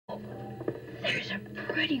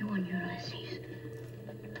Ready one, Ulysses.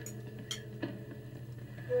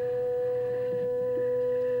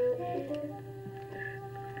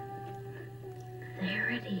 There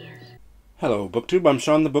it is. Hello BookTube, I'm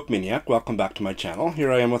Sean the Book Maniac. Welcome back to my channel.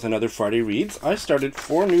 Here I am with another Friday Reads. I started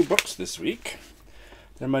 4 new books this week.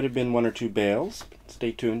 There might have been 1 or 2 bails.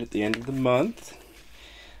 Stay tuned at the end of the month.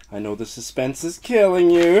 I know the suspense is killing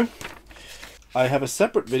you. I have a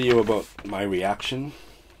separate video about my reaction.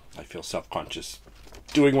 I feel self-conscious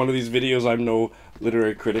doing one of these videos. I'm no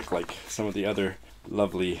literary critic like some of the other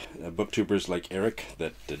lovely booktubers like Eric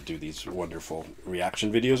that do these wonderful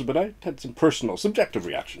reaction videos, but I had some personal, subjective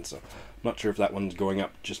reactions, so I'm not sure if that one's going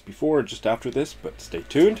up just before or just after this, but stay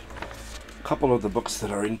tuned. A couple of the books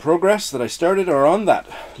that are in progress that I started are on that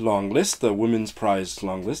long list, the Women's Prize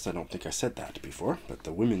long list. I don't think I said that before, but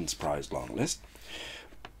the Women's Prize long list.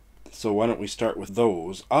 So why don't we start with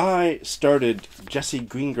those. I started Jessie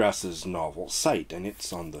Greengrass's novel, Sight, and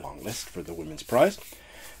it's on the long list for the Women's Prize.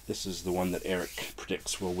 This is the one that Eric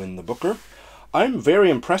predicts will win the Booker. I'm very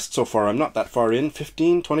impressed so far. I'm not that far in,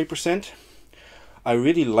 15–20%. I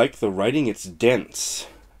really like the writing. It's dense.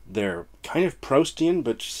 They're kind of Proustian,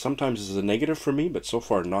 but sometimes is a negative for me, but so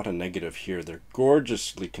far not a negative here. They're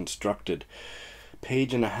gorgeously constructed.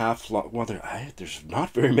 1.5 long. Well, there's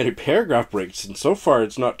not very many paragraph breaks, and so far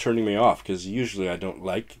it's not turning me off, because usually I don't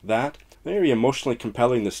like that. Very emotionally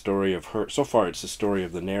compelling, the story of her. So far it's the story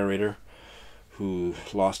of the narrator who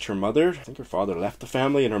lost her mother. I think her father left the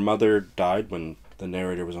family, and her mother died when the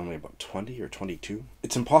narrator was only about 20 or 22.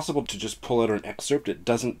 It's impossible to just pull out an excerpt. It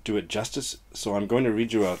doesn't do it justice, so I'm going to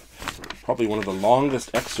read you probably one of the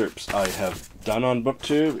longest excerpts I have done on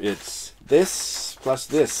BookTube. It's this plus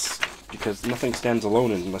this, because nothing stands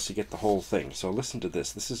alone unless you get the whole thing. So listen to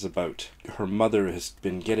this. This is about her mother has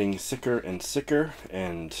been getting sicker and sicker,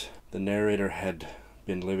 and the narrator had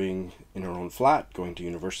been living in her own flat, going to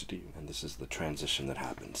university, and this is the transition that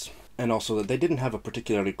happens. And also that they didn't have a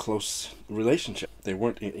particularly close relationship. They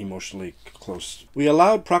weren't emotionally close. We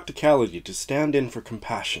allowed practicality to stand in for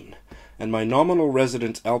compassion, and my nominal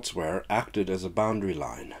residence elsewhere acted as a boundary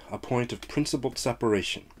line, a point of principled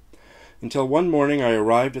separation. Until one morning I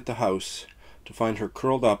arrived at the house to find her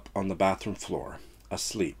curled up on the bathroom floor,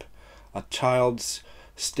 asleep, a child's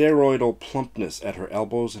steroidal plumpness at her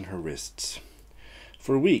elbows and her wrists.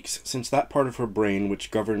 For weeks, since that part of her brain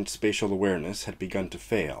which governed spatial awareness had begun to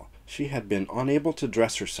fail, she had been unable to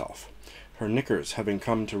dress herself, her knickers having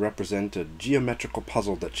come to represent a geometrical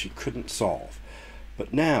puzzle that she couldn't solve.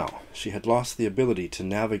 But now she had lost the ability to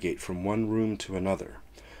navigate from one room to another,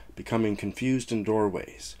 becoming confused in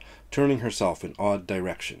doorways, turning herself in odd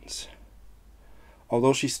directions.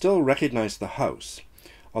 Although she still recognized the house,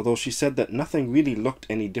 although she said that nothing really looked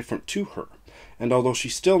any different to her, and although she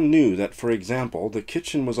still knew that, for example, the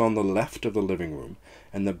kitchen was on the left of the living room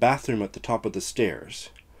and the bathroom at the top of the stairs,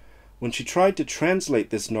 when she tried to translate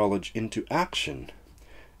this knowledge into action,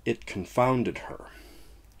 it confounded her.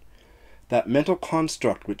 That mental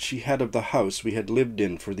construct which she had of the house we had lived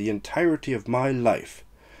in for the entirety of my life,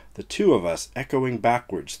 the two of us echoing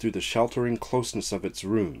backwards through the sheltering closeness of its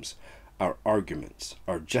rooms, our arguments,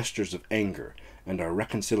 our gestures of anger, and our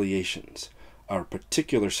reconciliations, our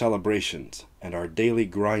particular celebrations, and our daily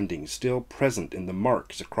grinding still present in the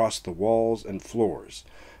marks across the walls and floors,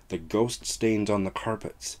 the ghost stains on the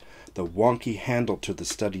carpets, the wonky handle to the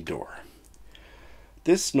study door.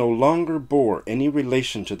 This no longer bore any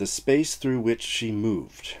relation to the space through which she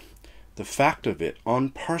moved. The fact of it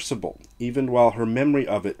unparsable, even while her memory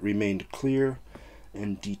of it remained clear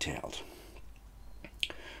and detailed.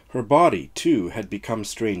 Her body, too, had become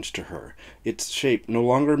strange to her, its shape no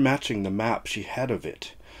longer matching the map she had of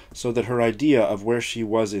it, so that her idea of where she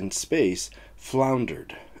was in space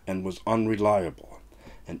floundered and was unreliable,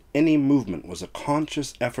 and any movement was a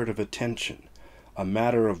conscious effort of attention, a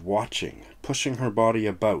matter of watching, pushing her body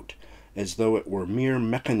about, as though it were mere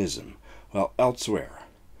mechanism, while elsewhere,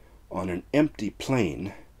 on an empty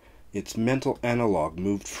plane, its mental analog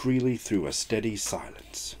moved freely through a steady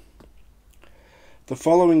silence. The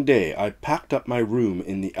following day I packed up my room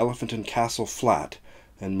in the Elephant and Castle flat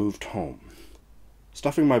and moved home,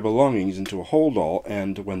 stuffing my belongings into a hold-all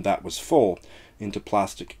and, when that was full, into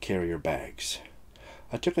plastic carrier bags.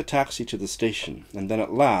 I took a taxi to the station, and then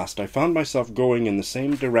at last I found myself going in the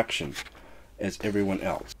same direction as everyone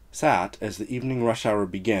else. Sat, as the evening rush hour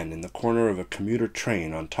began, in the corner of a commuter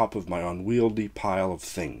train on top of my unwieldy pile of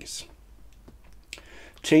things.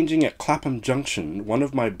 Changing at Clapham Junction, one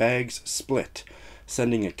of my bags split,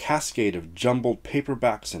 sending a cascade of jumbled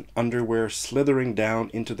paperbacks and underwear slithering down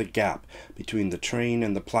into the gap between the train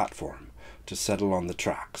and the platform to settle on the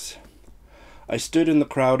tracks. I stood in the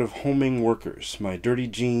crowd of homing workers, my dirty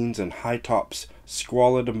jeans and high tops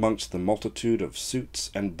squalid amongst the multitude of suits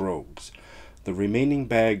and brogues. The remaining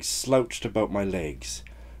bags slouched about my legs,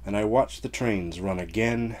 and I watched the trains run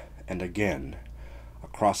again and again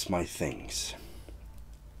across my things.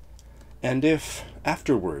 And if,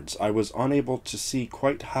 afterwards, I was unable to see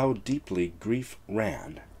quite how deeply grief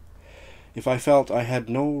ran, if I felt I had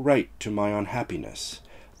no right to my unhappiness,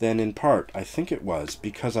 then in part I think it was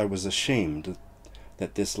because I was ashamed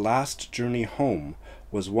that this last journey home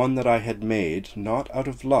was one that I had made not out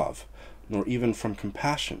of love, nor even from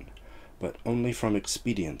compassion, but only from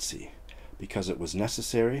expediency, because it was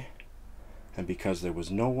necessary, and because there was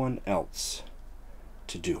no one else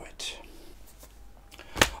to do it.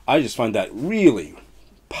 I just find that really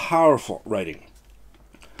powerful writing.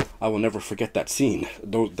 I will never forget that scene,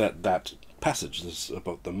 that passage. This is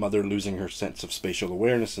about the mother losing her sense of spatial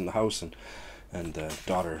awareness in the house, and the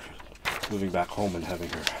daughter moving back home and having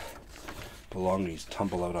her belongings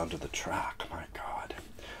tumble out onto the track. My God.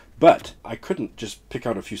 But I couldn't just pick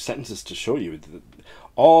out a few sentences to show you.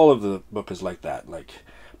 All of the book is like that, like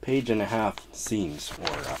page and a half scenes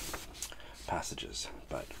or passages,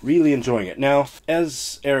 but really enjoying it. Now,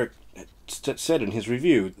 as Eric said in his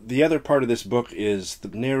review, the other part of this book is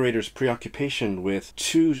the narrator's preoccupation with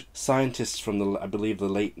two scientists from I believe the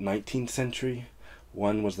late 19th century.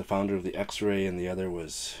 One was the founder of the X-ray, and the other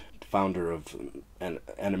was the founder of an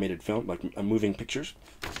animated film, like moving pictures.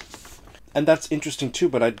 And that's interesting too,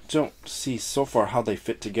 but I don't see so far how they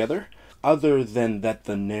fit together, other than that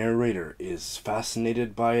the narrator is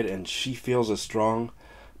fascinated by it and she feels a strong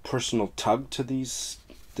personal tug to this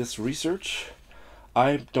research.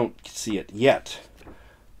 I don't see it yet,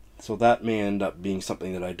 so that may end up being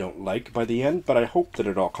something that I don't like by the end, but I hope that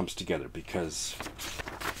it all comes together because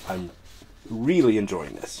I'm really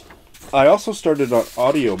enjoying this. I also started on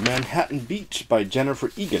audio Manhattan Beach by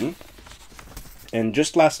Jennifer Egan, and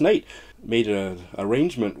just last night made an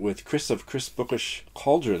arrangement with Chris of Chris Bookish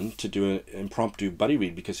Cauldron to do an impromptu buddy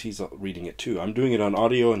read because he's reading it too. I'm doing it on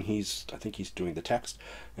audio and I think he's doing the text,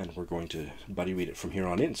 and we're going to buddy read it from here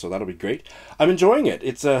on in, so that'll be great. I'm enjoying it.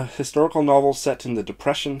 It's a historical novel set in the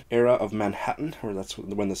Depression era of Manhattan, or that's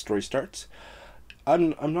when the story starts.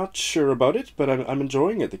 I'm not sure about it, but I'm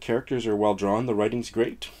enjoying it. The characters are well drawn, the writing's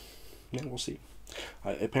great. Yeah, we'll see.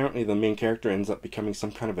 Apparently the main character ends up becoming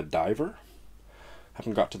some kind of a diver.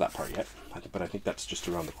 Haven't got to that part yet, but I think that's just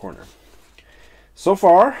around the corner. So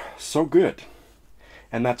far, so good.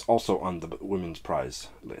 And that's also on the Women's Prize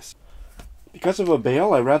list. Because of a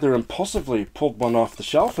bail, I rather impulsively pulled one off the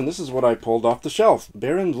shelf, and this is what I pulled off the shelf.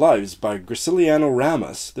 Barren Lives by Graciliano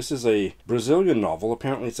Ramos. This is a Brazilian novel.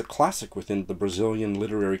 Apparently it's a classic within the Brazilian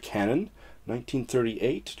literary canon.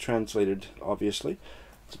 1938, translated, obviously.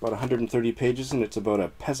 It's about 130 pages, and it's about a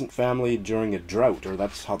peasant family during a drought, or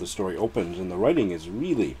that's how the story opens, and the writing is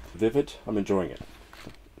really vivid. I'm enjoying it.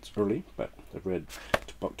 It's early, but I've read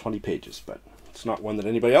about 20 pages, but it's not one that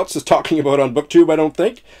anybody else is talking about on BookTube, I don't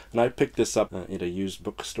think. And I picked this up at a used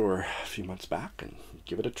bookstore a few months back, and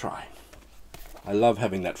give it a try. I love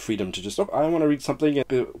having that freedom to just, I want to read something,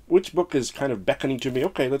 which book is kind of beckoning to me?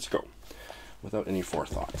 Okay, let's go. Without any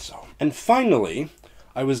forethought, so. And finally,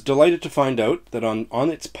 I was delighted to find out that on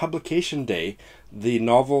its publication day, the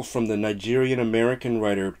novel from the Nigerian-American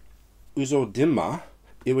writer Uzodimma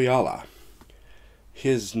Iweala,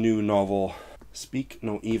 his new novel, Speak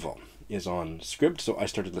No Evil, is on Scribd, so I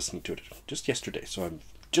started listening to it just yesterday. So I've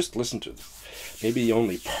just listened to maybe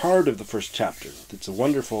only part of the first chapter. It's a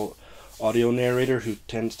wonderful audio narrator who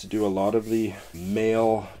tends to do a lot of the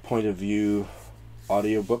male point of view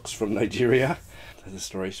audiobooks from Nigeria. The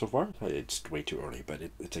story so far, it's way too early, but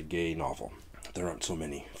it's a gay novel. There aren't so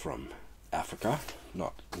many from Africa,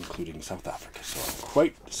 not including South Africa, so I'm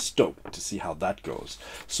quite stoked to see how that goes.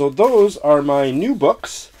 So those are my new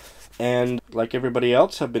books, and like everybody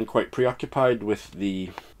else, I've been quite preoccupied with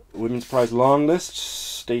the Women's Prize long list.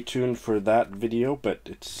 Stay tuned for that video, but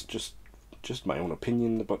it's just my own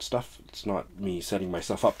opinion about stuff. It's not me setting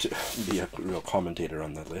myself up to be a real commentator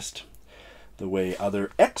on the list the way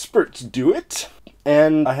other experts do it.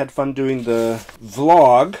 And I had fun doing the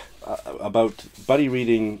vlog about buddy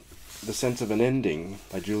reading The Sense of an Ending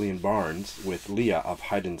by Julian Barnes with Leah of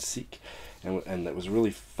Hide and Seek. And it was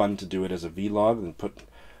really fun to do it as a vlog and put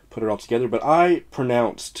it all together. But I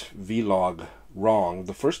pronounced vlog wrong.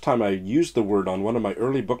 The first time I used the word on one of my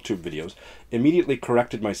early BookTube videos, immediately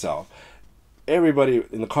corrected myself. Everybody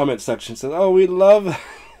in the comment section said, oh, we love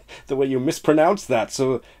the way you mispronounced that.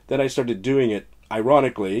 So then I started doing it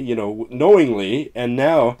ironically, you know, knowingly, and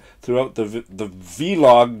now throughout the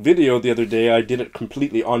vlog video the other day, I did it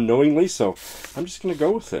completely unknowingly, so I'm just going to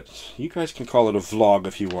go with it. You guys can call it a vlog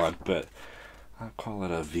if you want, but I'll call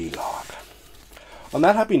it a vlog. On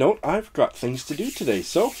that happy note, I've got things to do today,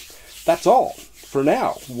 so that's all for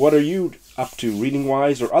now. What are you up to,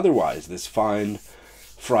 reading-wise or otherwise, this fine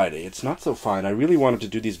Friday? It's not so fine. I really wanted to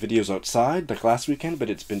do these videos outside like last weekend, but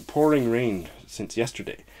it's been pouring rain since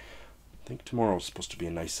yesterday. I think tomorrow's supposed to be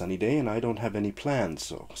a nice sunny day, and I don't have any plans,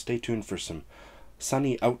 so stay tuned for some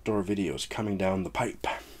sunny outdoor videos coming down the pipe.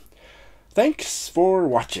 Thanks for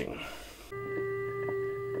watching.